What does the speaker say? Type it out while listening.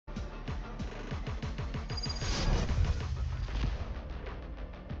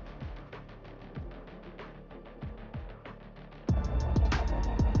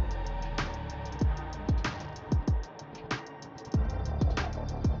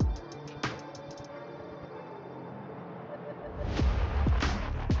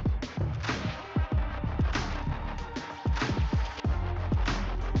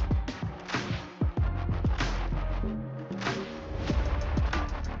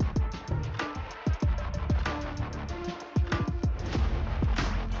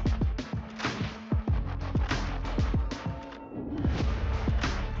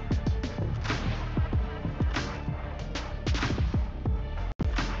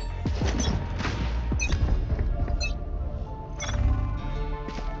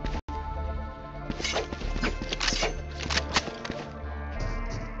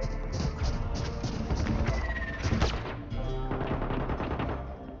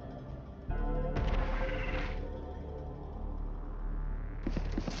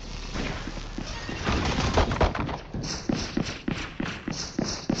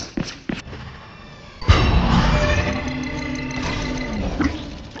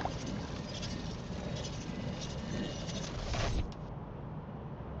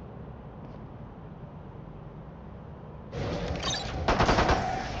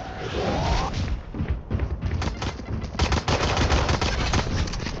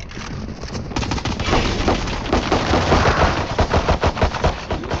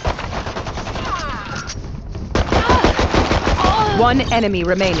One enemy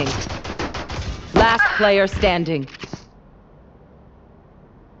remaining. Last player standing.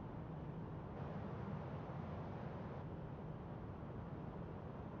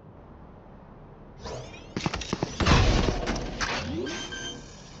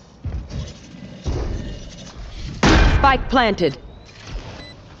 Spike planted.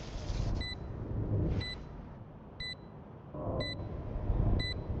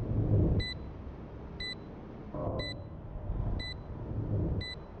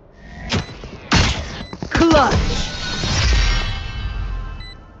 Clutch.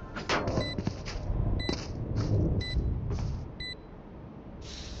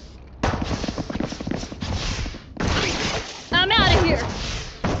 I'm out of here.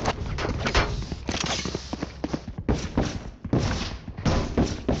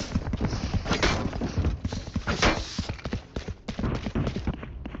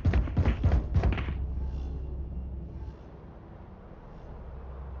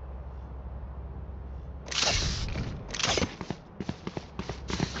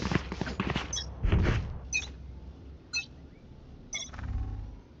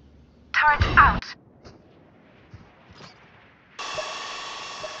 Turret out.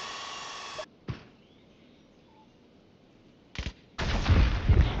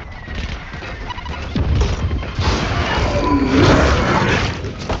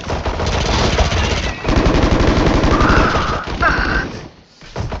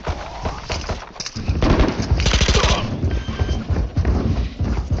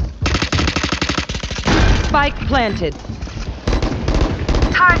 Spike planted.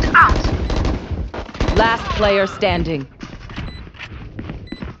 Turret out. Last player standing.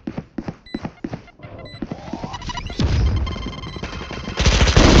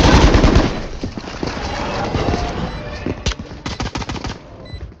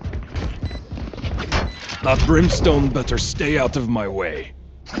 That brimstone better stay out of my way.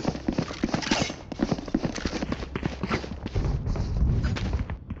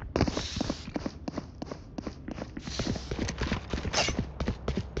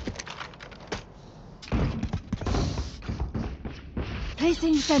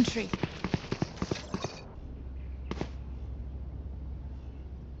 Placing sentry.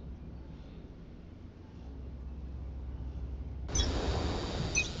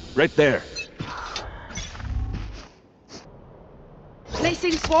 Right there.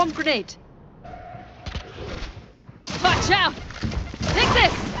 Placing swarm grenade. Watch out! Take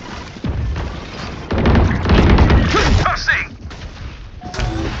this! Tossing.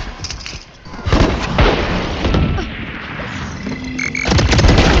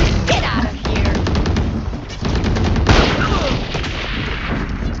 Get out of here!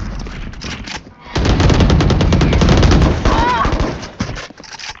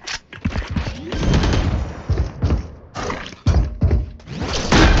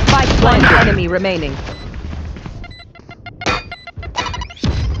 Spike one enemy remaining.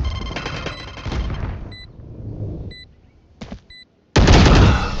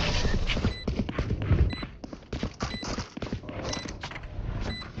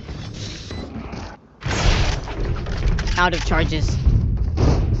 Out of charges.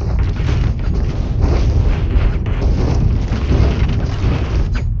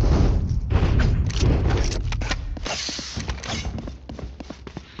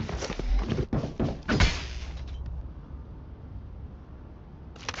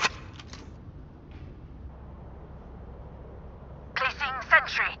 Placing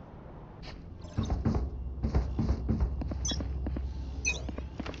sentry.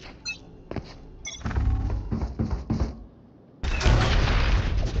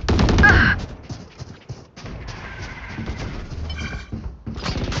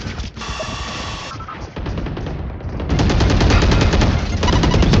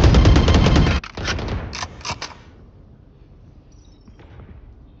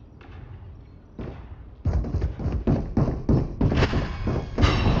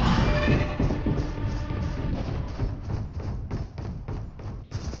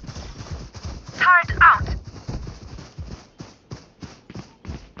 Turret out.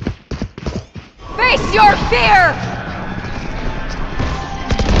 Face your fear!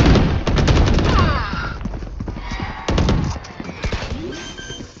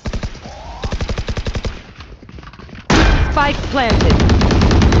 Spike planted.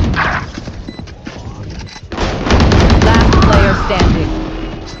 Last player standing.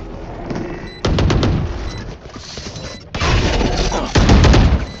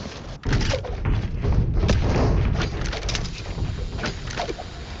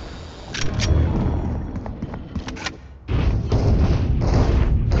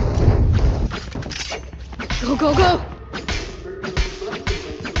 Go, go, go!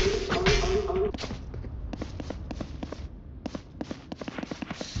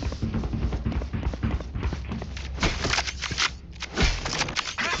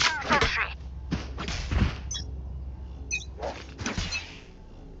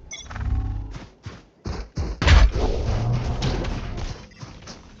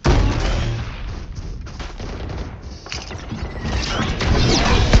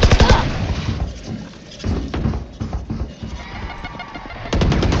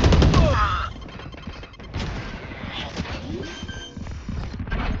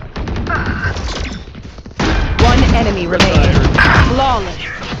 enemy remaining. Flawless.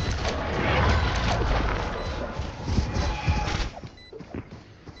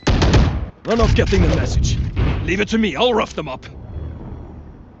 We're not getting the message. Leave it to me, I'll rough them up.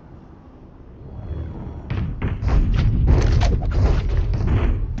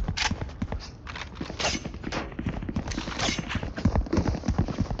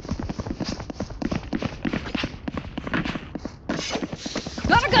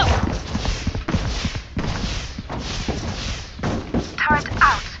 Gotta go! Turret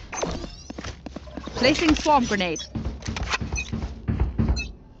out. Placing swarm grenade.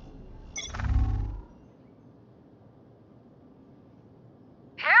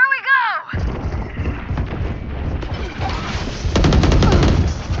 Here we go.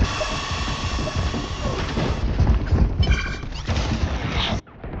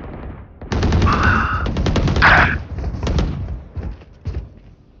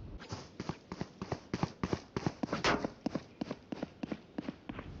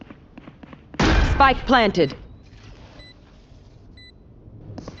 Spike planted.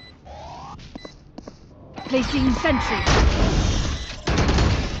 Placing sentry.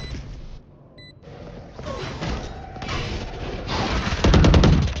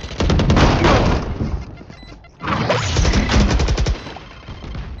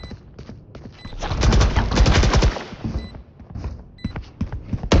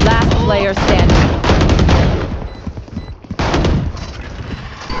 Last player standing.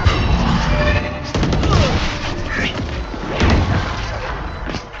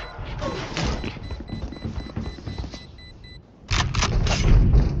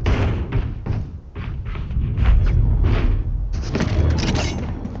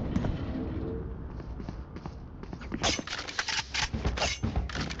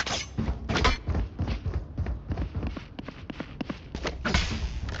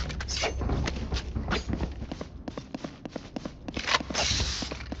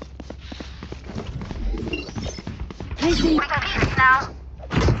 We can shoot now.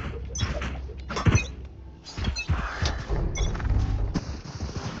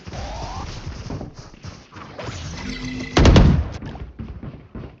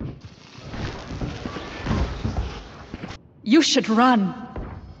 You should run.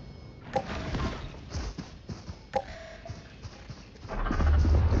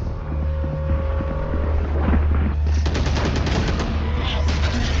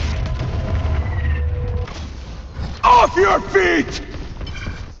 Off your feet!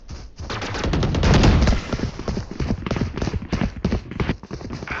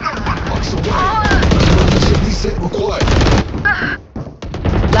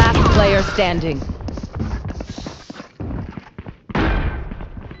 Last player standing.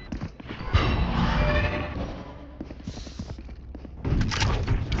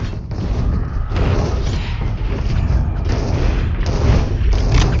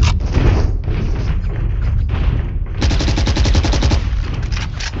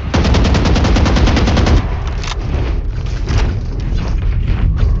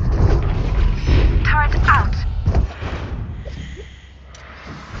 Turret out.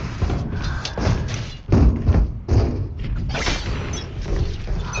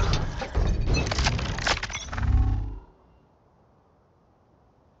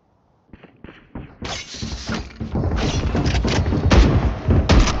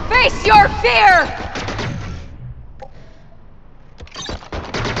 Face your fear!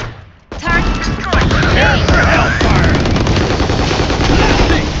 Turret destroyed.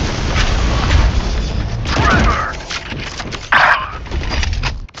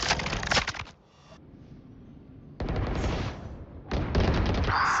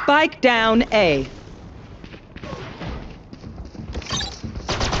 Spike down A.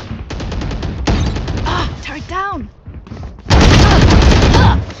 Turret down.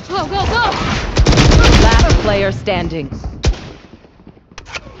 Go, go, go! Last player standing.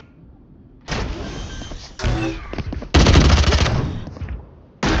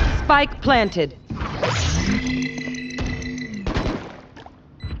 Spike planted.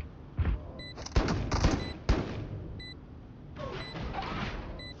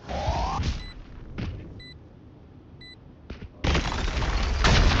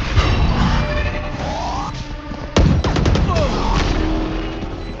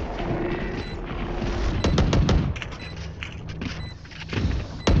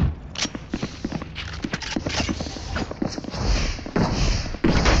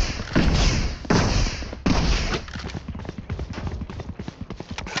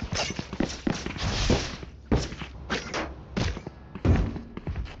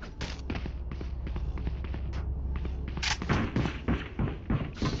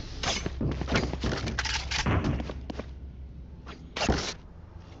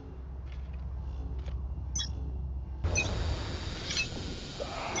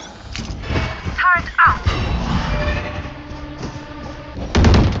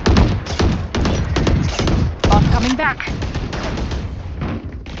 back.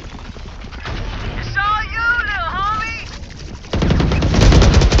 Saw you, little homie.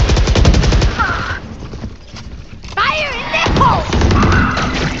 Fire in the hole!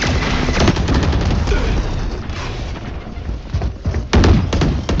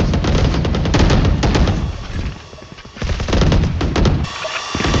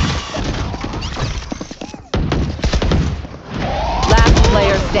 Last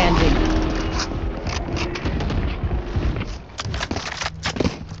player standing.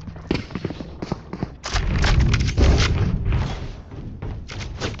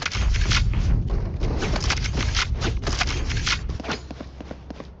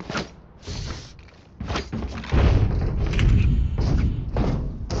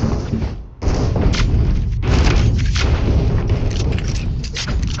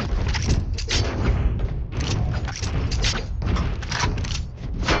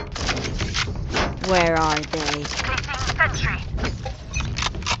 Where are they? Placing sentry.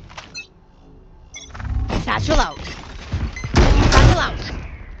 Satchel out. Satchel out.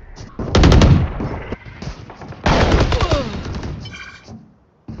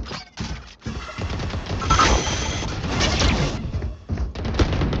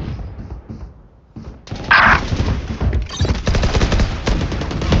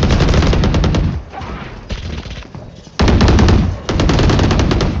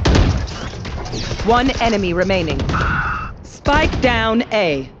 One enemy remaining. Spike down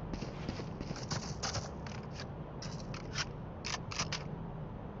A.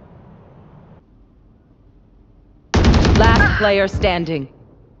 Last player standing.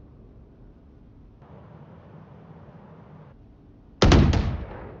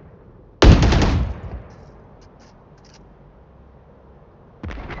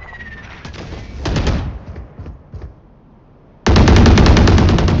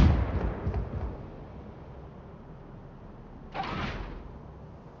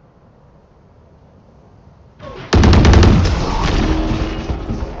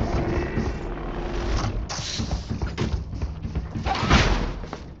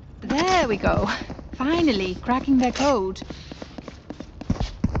 There we go. Finally, cracking their code.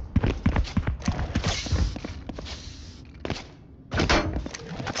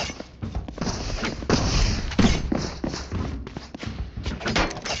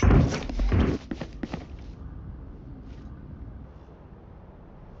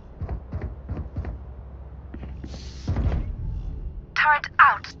 Turret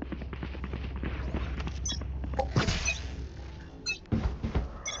out.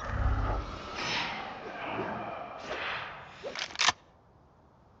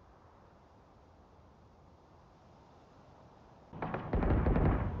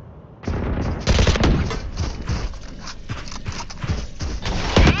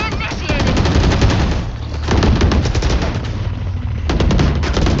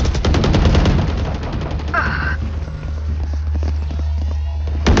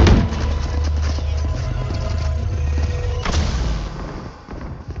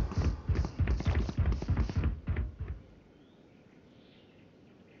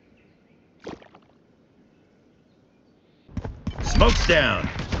 Smoke's down.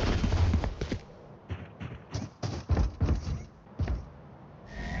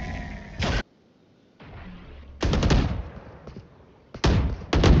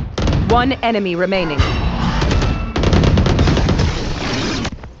 One enemy remaining.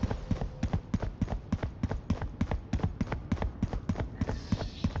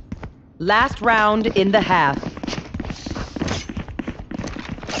 Last round in the half.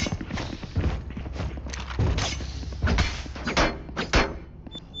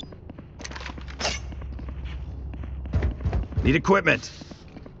 Need equipment.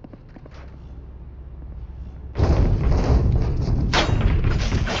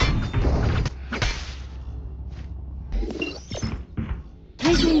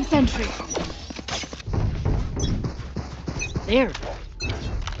 Placing sentry. There.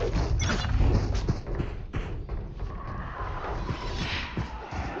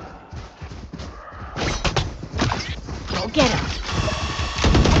 Go get him.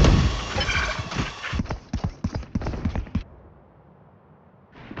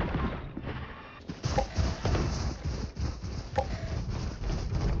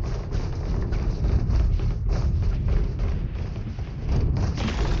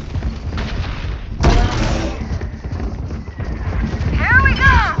 Here we go.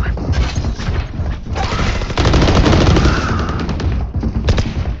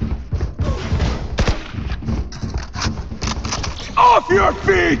 Off your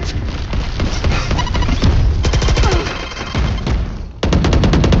feet!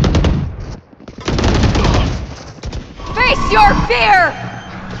 Face your fear!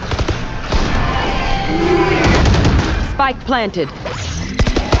 Spike planted.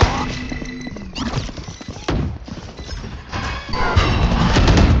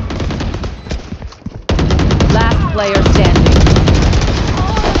 Last player standing.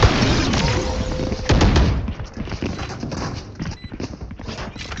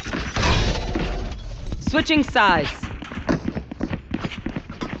 Switching sides.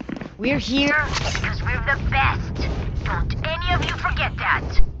 We're here because we're the best. Don't any of you forget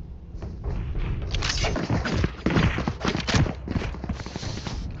that.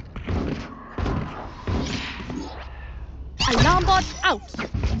 Alarm bot out!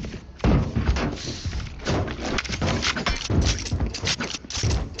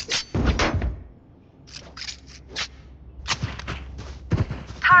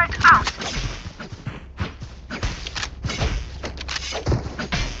 Turret out.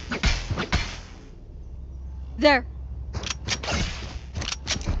 There.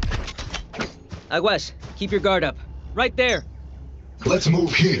 Aguas, keep your guard up. Right there. Let's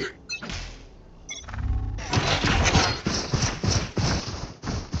move here.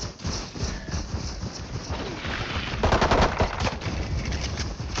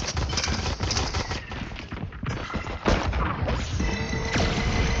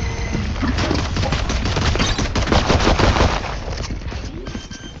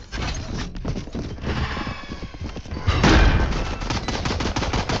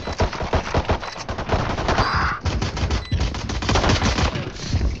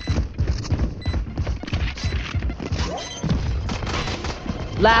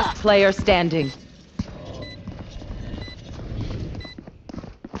 Last player standing.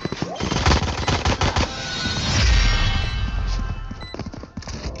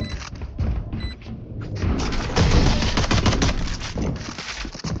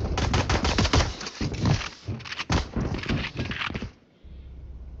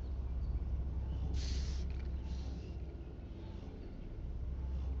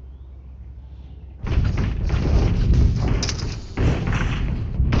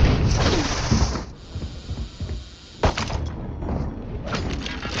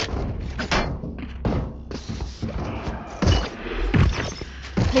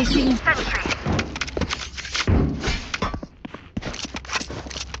 Placing Sentry.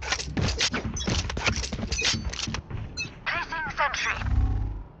 Placing sentry.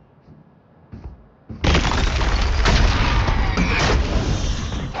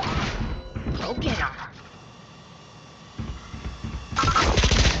 Go get him.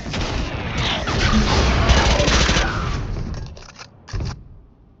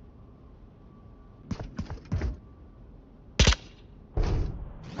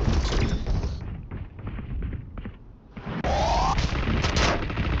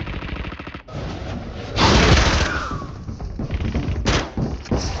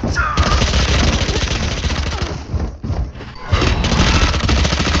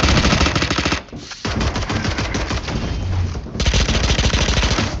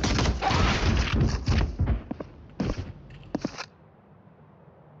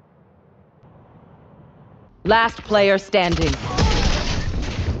 Last player standing.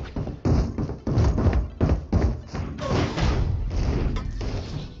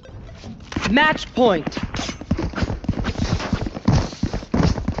 Match point.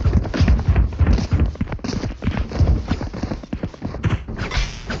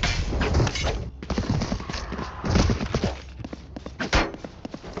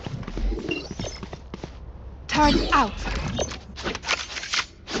 turn out.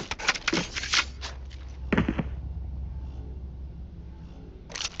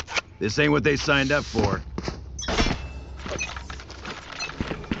 This ain't what they signed up for.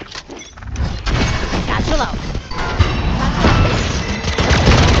 Satchel out.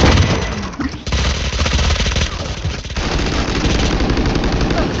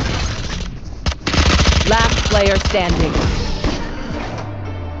 Last player standing.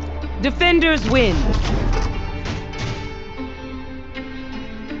 Defenders win.